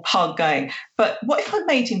adorable pug going. But what if I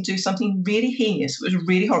made him do something really heinous, it was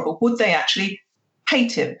really horrible? Would they actually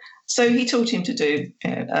hate him? So he taught him to do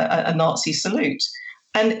a Nazi salute.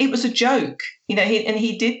 And it was a joke,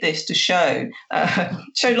 he did this to show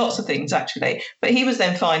lots of things, actually. But he was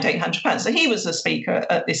then fined £800. So he was a speaker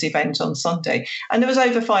at this event on Sunday. And there was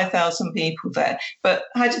over 5,000 people there. But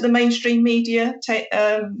how did the mainstream media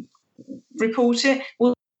report it?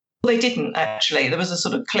 Well, they didn't, actually. There was a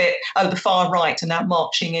sort of clip, the far right are now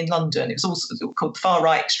marching in London. It was also called far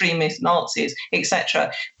right extremists, Nazis,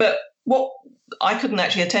 etc. But I couldn't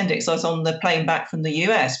actually attend it because I was on the plane back from the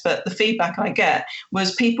US, but the feedback I get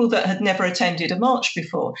was people that had never attended a march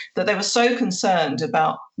before, that they were so concerned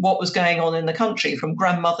about what was going on in the country, from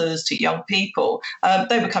grandmothers to young people,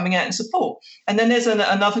 they were coming out in support. And then there's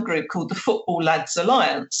another group called the Football Lads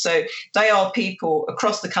Alliance. So they are people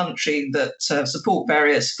across the country that support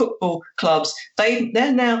various football clubs.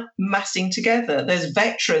 They're now massing together. There's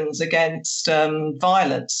Veterans Against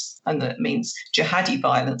Violence, and that means jihadi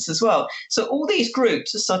violence as well. So all these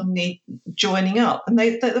groups are suddenly joining up, and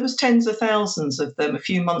there was tens of thousands of them a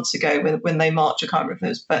few months ago when they marched. I can't remember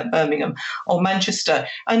if it was Birmingham or Manchester.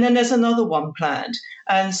 And then there's another one planned.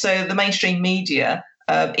 And so the mainstream media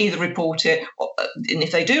either report it, and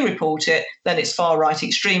if they do report it, then it's far-right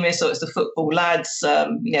extremists, or it's the Football Lads,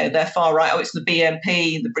 they're far-right, or it's the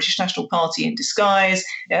BNP, the British National Party in disguise.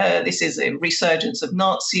 This is a resurgence of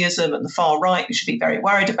Nazism and the far-right. You should be very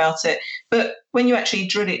worried about it. But when you actually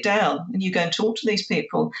drill it down and you go and talk to these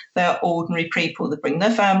people, they're ordinary people that bring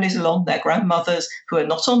their families along, their grandmothers who are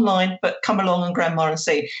not online, but come along and grandma and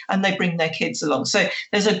see, and they bring their kids along. So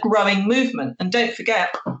there's a growing movement. And don't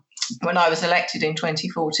forget, when I was elected in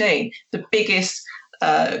 2014, the biggest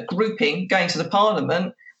grouping going to the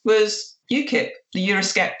parliament was UKIP, the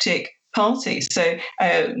Eurosceptic party. So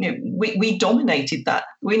we dominated that.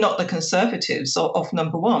 We knocked the Conservatives off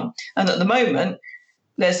number one. And at the moment,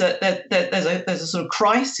 there's a sort of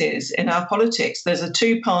crisis in our politics. There's a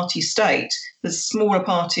two-party state. There's smaller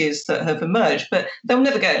parties that have emerged, but they'll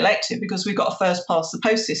never get elected because we've got a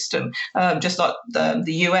first-past-the-post system, just like the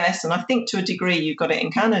US, and I think to a degree you've got it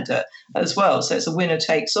in Canada as well. So it's a winner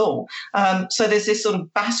takes all. So there's this sort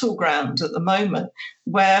of battleground at the moment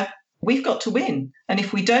where we've got to win. And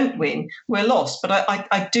if we don't win, we're lost. But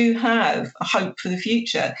I do have a hope for the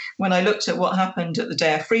future. When I looked at what happened at the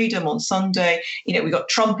Day of Freedom on Sunday, we got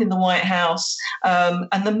Trump in the White House,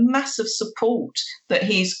 and the massive support that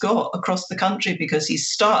he's got across the country because he's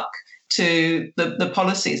stuck to the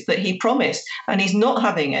policies that he promised. And he's not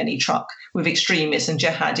having any truck with extremists and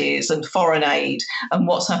jihadis and foreign aid and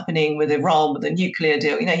what's happening with Iran with the nuclear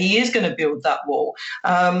deal. He is going to build that wall.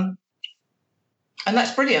 And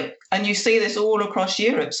that's brilliant. And you see this all across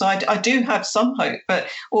Europe. So I do have some hope, but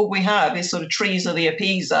all we have is sort of Teresa the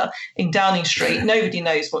Appeaser in Downing Street. Nobody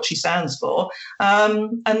knows what she stands for.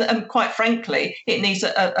 And quite frankly, it needs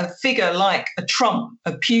a figure like a Trump,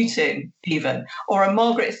 a Putin even, or a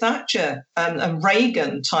Margaret Thatcher and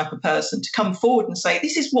Reagan type of person to come forward and say,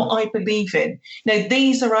 this is what I believe in.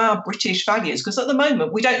 These are our British values. Because at the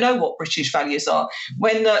moment, we don't know what British values are.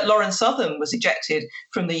 When Lauren Southern was ejected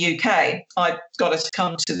from the UK, I got her to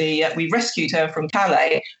come to we rescued her from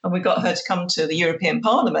Calais and we got her to come to the European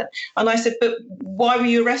Parliament. And I said, but why were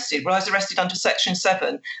you arrested? Well, I was arrested under Section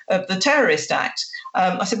 7 of the Terrorist Act.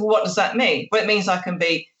 I said, well, what does that mean? Well, it means I can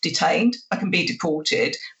be detained, I can be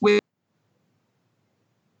deported.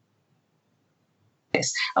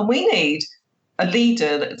 And we need a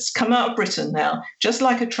leader that's come out of Britain now, just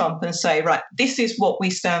like a Trump, and say, right, this is what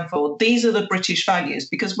we stand for. These are the British values.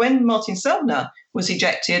 Because when Martin Selner was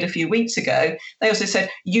ejected a few weeks ago, they also said,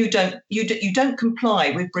 you don't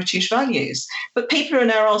comply with British values. But people are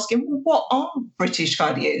now asking, well, what are British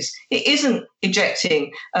values? It isn't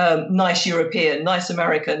ejecting nice European, nice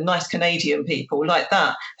American, nice Canadian people like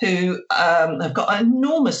that who have got an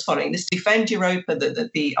enormous following. This Defend Europa,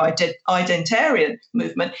 the identitarian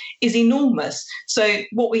movement is enormous. So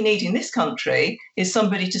what we need in this country is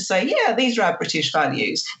somebody to say, yeah, these are our British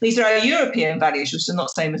values. These are our European values, which are not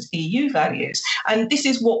the same as EU values. And this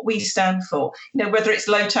is what we stand for, whether it's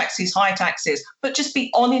low taxes, high taxes, but just be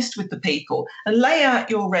honest with the people and lay out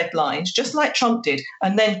your red lines, just like Trump did,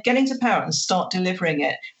 and then get into power and start delivering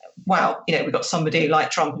it. Wow, we've got somebody like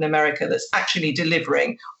Trump in America that's actually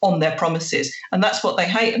delivering on their promises. And that's what they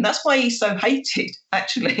hate. And that's why he's so hated,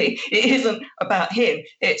 actually. It isn't about him.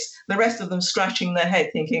 It's the rest of them scratching their head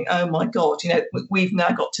thinking, oh, my God, we've now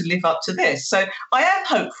got to live up to this. So I am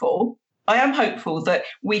hopeful. That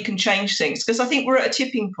we can change things, because I think we're at a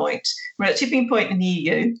tipping point. We're at a tipping point in the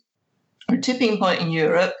EU. We're at a tipping point in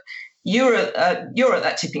Europe. You're at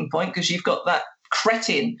that tipping point because you've got that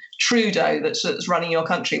cretin Trudeau that's running your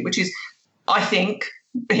country, which is, I think,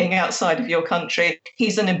 being outside of your country,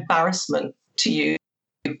 he's an embarrassment to you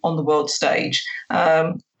on the world stage.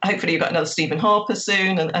 Hopefully you've got another Stephen Harper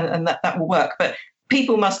soon and that will work. But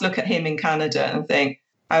people must look at him in Canada and think,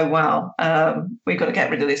 oh, wow, we've got to get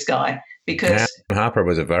rid of this guy. Because Harper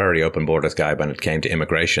was a very open borders guy when it came to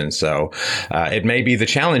immigration. So it may be the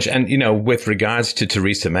challenge. And, with regards to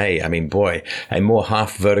Theresa May, I mean, boy, a more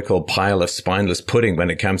half vertical pile of spineless pudding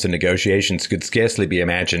when it comes to negotiations could scarcely be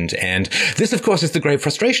imagined. And this, of course, is the great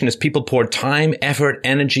frustration is people poured time, effort,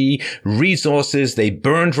 energy, resources. They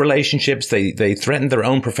burned relationships. They threatened their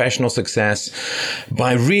own professional success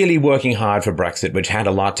by really working hard for Brexit, which had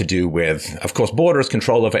a lot to do with, of course, borders,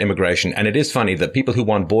 control over immigration. And it is funny that people who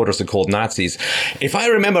want borders are called Nazis. If I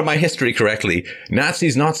remember my history correctly,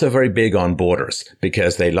 Nazis not so very big on borders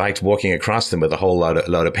because they liked walking across them with a whole load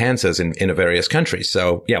of panzers in various countries.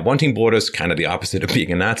 So yeah, wanting borders, kind of the opposite of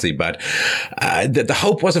being a Nazi. But the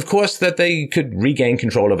hope was, of course, that they could regain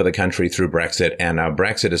control over the country through Brexit. And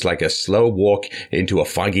Brexit is like a slow walk into a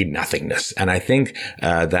foggy nothingness. And I think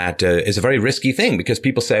that is a very risky thing because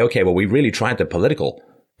people say, okay, well, we really tried the political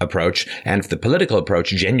approach. And if the political approach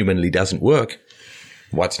genuinely doesn't work,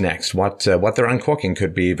 what's next? What they're uncorking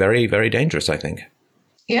could be very, very dangerous, I think.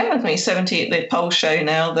 Yeah, I mean, the polls show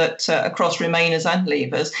now that across Remainers and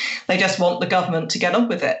Leavers, they just want the government to get on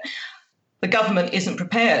with it. The government isn't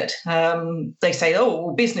prepared. They say, oh,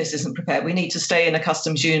 well, business isn't prepared. We need to stay in a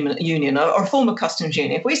customs union or a form of customs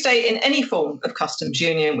union. If we stay in any form of customs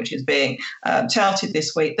union, which is being touted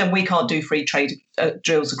this week, then we can't do free trade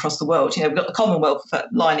deals across the world. We've got the Commonwealth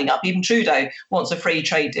lining up. Even Trudeau wants a free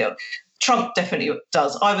trade deal. Trump definitely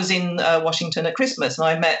does. I was in Washington at Christmas and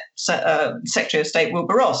I met Secretary of State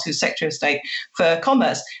Wilbur Ross, who's Secretary of State for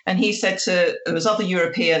Commerce. And he said there was other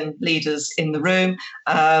European leaders in the room.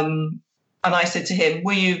 And I said to him,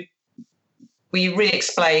 will you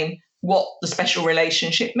re-explain what the special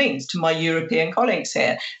relationship means to my European colleagues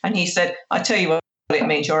here? And he said, I tell you what it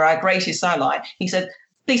means. You're our greatest ally. He said,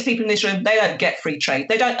 these people in this room, they don't get free trade.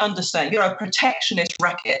 They don't understand. You're a protectionist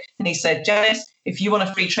racket. And he said, Janice, if you want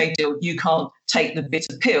a free trade deal, you can't take the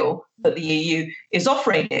bitter pill that the EU is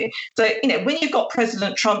offering you. So, when you've got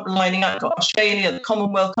President Trump lining up, got Australia, the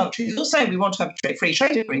Commonwealth countries, all saying we want to have a free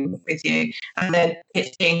trade agreement with you, and then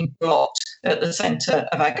it's being blocked at the centre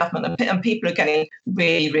of our government. And people are getting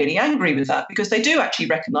really, really angry with that because they do actually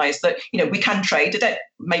recognise that, we can trade. They don't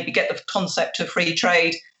maybe get the concept of free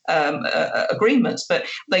trade agreements, but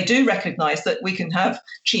they do recognise that we can have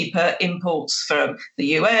cheaper imports from the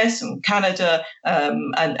US and Canada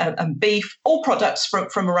and beef, all products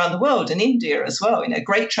from around the world, and India as well.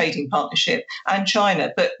 Great trading partnership, and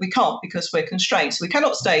China, but we can't because we're constrained. So we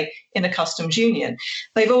cannot stay in a customs union.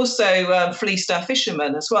 They've also fleeced our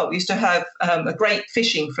fishermen as well. We used to have a great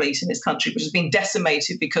fishing fleet in this country, which has been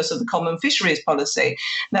decimated because of the common fisheries policy.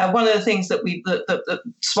 Now, one of the things that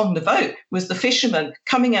swung the vote was the fishermen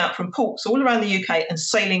coming out from ports all around the UK and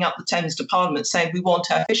sailing up the Thames to Parliament saying we want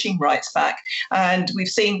our fishing rights back. And we've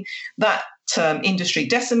seen that industry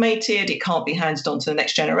decimated. It can't be handed on to the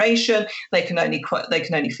next generation. They can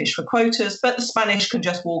only fish for quotas, but the Spanish can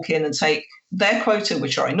just walk in and take their quota,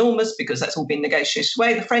 which are enormous because that's all been negotiated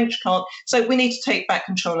away. The French can't. So we need to take back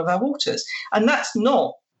control of our waters. And that's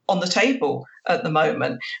not on the table at the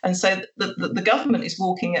moment. And so the government is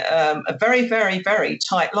walking a very, very, very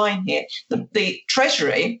tight line here. The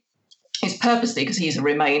Treasury is purposely, because he's a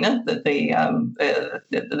Remainer,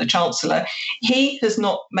 the Chancellor, he has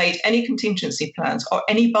not made any contingency plans or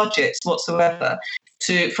any budgets whatsoever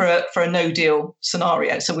for a no-deal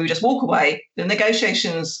scenario. So we would just walk away. The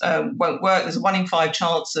negotiations won't work. There's a 1 in 5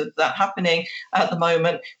 chance of that happening at the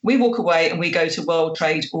moment. We walk away and we go to World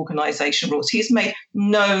Trade Organization rules. He's made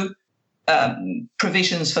no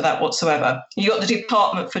provisions for that whatsoever. You've got the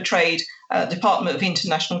Department for Trade, Department of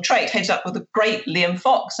International Trade, headed up with the great Liam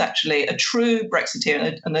Fox, actually, a true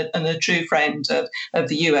Brexiteer and a true friend of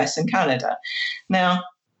the US and Canada. Now,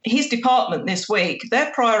 his department this week,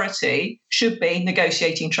 their priority should be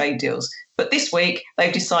negotiating trade deals. But this week,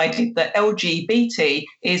 they've decided that LGBT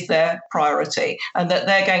is their priority and that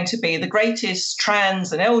they're going to be the greatest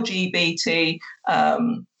trans and LGBT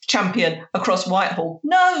champion across Whitehall.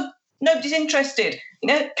 No, nobody's interested.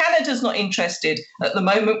 Canada's not interested at the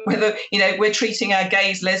moment whether, we're treating our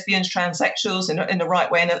gays, lesbians, transsexuals in the right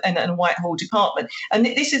way in a Whitehall department. And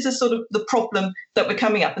this is a sort of the problem that we're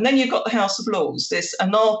coming up. And then you've got the House of Lords, this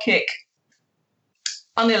anarchic,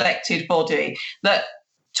 unelected body that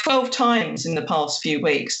 12 times in the past few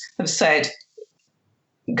weeks have said,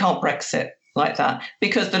 can't Brexit like that,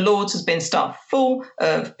 because the Lords has been stuffed full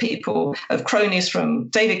of people, of cronies from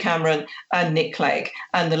David Cameron and Nick Clegg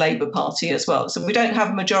and the Labour Party as well. So we don't have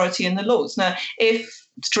a majority in the Lords. Now, if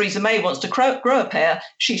Theresa May wants to grow a pair,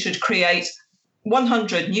 she should create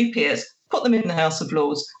 100 new peers, put them in the House of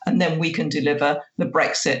Lords, and then we can deliver the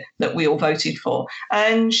Brexit that we all voted for.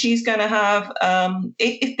 And she's going to have,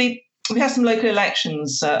 we had some local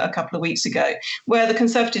elections a couple of weeks ago where the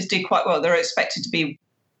Conservatives did quite well. They're expected to be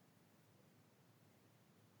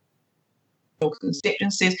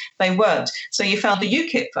constituencies, they weren't. So you found the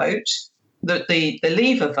UKIP vote, the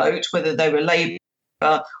Leaver vote, whether they were Labour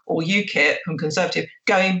or UKIP and Conservative,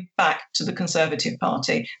 going back to the Conservative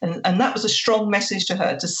Party. And that was a strong message to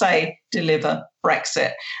her to say, deliver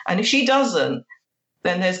Brexit. And if she doesn't,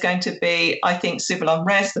 then there's going to be, I think, civil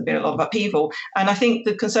unrest, there'll be a lot of upheaval. And I think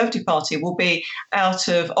the Conservative Party will be out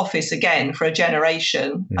of office again for a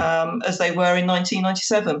generation, as they were in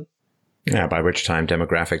 1997. Yeah, by which time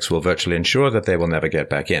demographics will virtually ensure that they will never get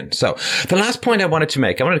back in. So the last point I wanted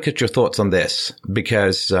to get your thoughts on this,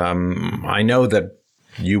 because I know that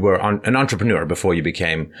you were an entrepreneur before you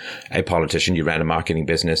became a politician. You ran a marketing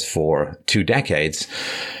business for 2 decades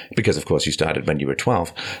because, of course, you started when you were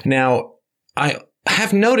 12. Now, I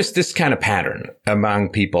have noticed this kind of pattern among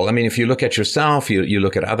people. I mean, if you look at yourself, you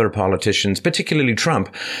look at other politicians, particularly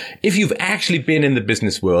Trump, if you've actually been in the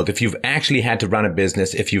business world, if you've actually had to run a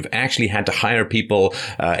business, if you've actually had to hire people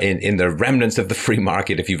in the remnants of the free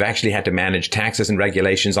market, if you've actually had to manage taxes and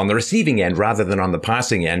regulations on the receiving end rather than on the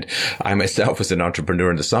passing end. I myself was an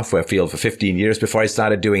entrepreneur in the software field for 15 years before I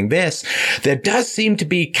started doing this. There does seem to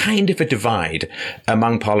be kind of a divide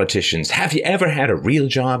among politicians. Have you ever had a real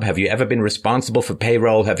job? Have you ever been responsible for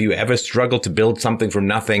payroll? Have you ever struggled to build something from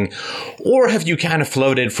nothing? Or have you kind of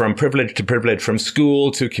floated from privilege to privilege, from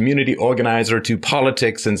school to community organizer to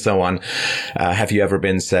politics and so on? Have you ever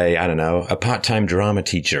been, say, I don't know, a part-time drama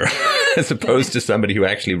teacher as opposed to somebody who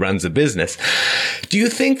actually runs a business? Do you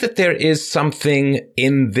think that there is something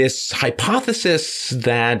in this hypothesis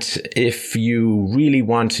that if you really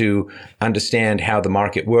want to understand how the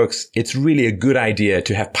market works, it's really a good idea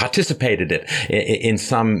to have participated in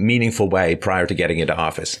some meaningful way prior to getting into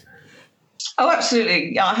office? Oh,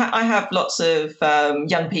 absolutely. I have lots of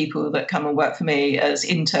young people that come and work for me as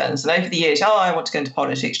interns. And over the years, I want to go into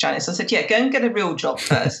politics, Janice. I said, yeah, go and get a real job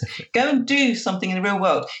first. Go and do something in the real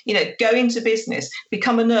world. Go into business,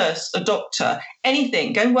 become a nurse, a doctor,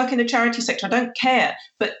 anything. Go and work in the charity sector. I don't care.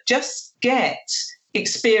 But just get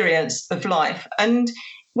experience of life. And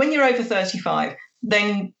when you're over 35,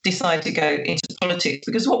 then decided to go into politics,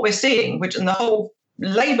 because what we're seeing, which in the whole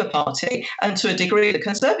Labour Party and to a degree the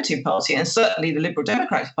Conservative Party and certainly the Liberal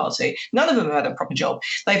Democratic Party, none of them have had a proper job.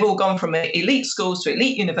 They've all gone from elite schools to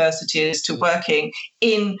elite universities to working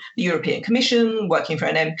in the European Commission, working for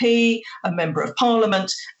an MP, a Member of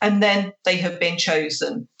Parliament, and then they have been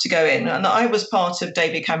chosen to go in. And I was part of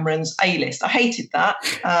David Cameron's A-list. I hated that.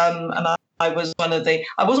 And I wasn't one of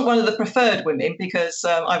the preferred women because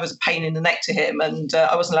I was a pain in the neck to him, and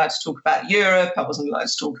I wasn't allowed to talk about Europe. I wasn't allowed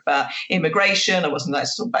to talk about immigration. I wasn't allowed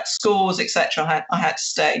to talk about schools, etc. I had to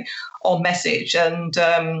stay on message. And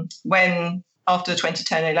when after the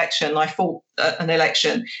 2010 election, I fought an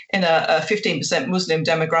election in a 15% Muslim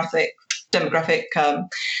demographic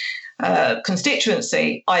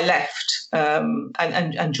constituency, I left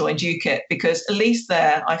and joined UKIP, because at least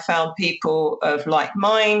there I found people of like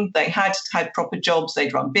mind. They had proper jobs,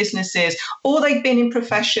 they'd run businesses, or they'd been in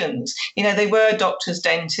professions. They were doctors,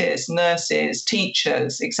 dentists, nurses,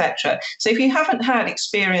 teachers, etc. So if you haven't had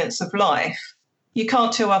experience of life, you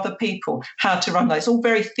can't tell other people how to run that. It's all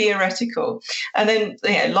very theoretical. And then,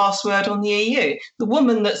 last word on the EU. The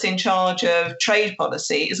woman that's in charge of trade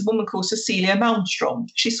policy is a woman called Cecilia Malmström.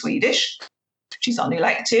 She's Swedish. She's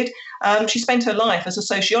unelected. She spent her life as a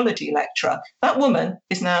sociology lecturer. That woman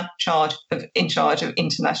is now in charge of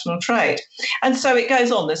international trade. And so it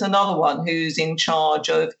goes on. There's another one who's in charge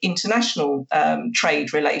of international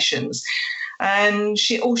trade relations. And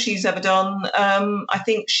all she's ever done, I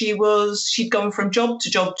think she'd gone from job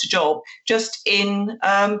to job to job just in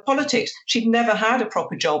politics. She'd never had a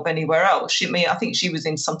proper job anywhere else. I think she was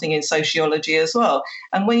in something in sociology as well.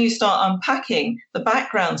 And when you start unpacking the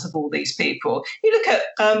backgrounds of all these people, you look at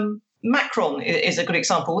Macron is a good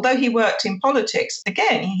example. Although he worked in politics,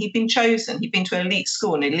 again, he'd been chosen. He'd been to an elite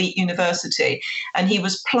school, an elite university, and he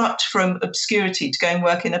was plucked from obscurity to go and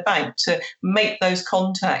work in a bank to make those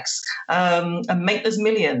contacts and make those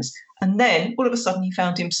millions. And then all of a sudden he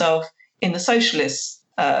found himself in the Socialist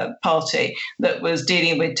Party that was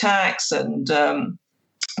dealing with tax and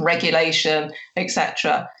regulation,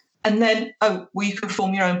 etc. And then, you can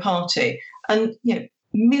form your own party. And,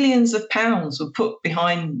 millions of pounds were put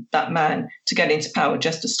behind that man to get into power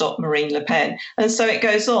just to stop Marine Le Pen. And so it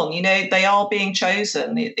goes on. They are being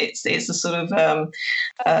chosen. It's a sort of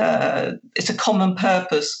it's a common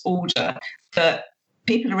purpose order that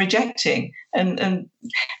people are rejecting. And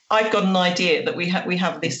I've got an idea that we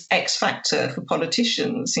have this X factor for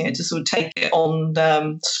politicians, to sort of take it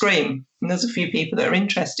on screen. And there's a few people that are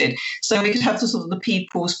interested. So we could have the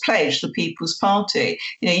People's Pledge, the People's Party.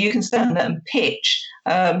 You can stand there and pitch,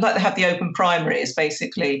 like they have the open primaries,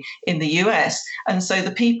 basically, in the US. And so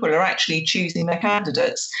the people are actually choosing their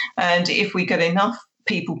candidates. And if we get enough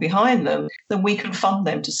people behind them, then we can fund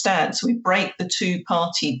them to stand. So we break the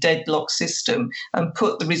two-party deadlock system and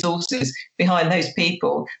put the resources behind those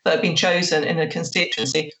people that have been chosen in a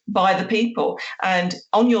constituency by the people. And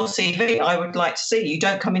on your CV, I would like to see you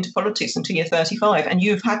don't come into politics until you're 35, and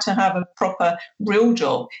you've had to have a proper real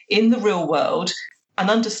job in the real world and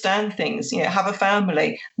understand things, have a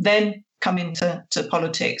family, then come into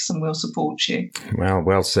politics, and we'll support you.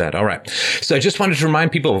 Well said. All right. So I just wanted to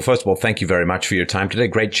remind people, first of all, thank you very much for your time today.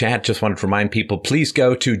 Great chat. Just wanted to remind people, please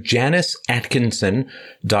go to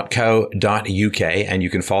janiceatkinson.co.uk and you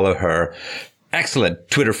can follow her excellent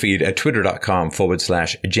Twitter feed at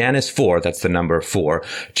twitter.com/Janice4. That's the number 4.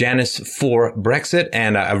 Janice for Brexit.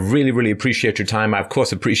 And I really, really appreciate your time. I, of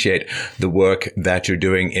course, appreciate the work that you're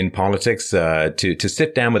doing in politics. To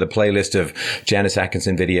sit down with a playlist of Janice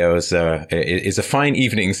Atkinson videos is a fine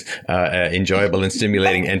evening's enjoyable and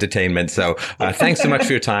stimulating entertainment. So thanks so much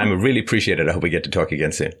for your time. I really appreciate it. I hope we get to talk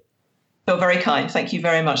again soon. You're very kind. Thank you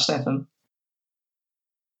very much, Stefan.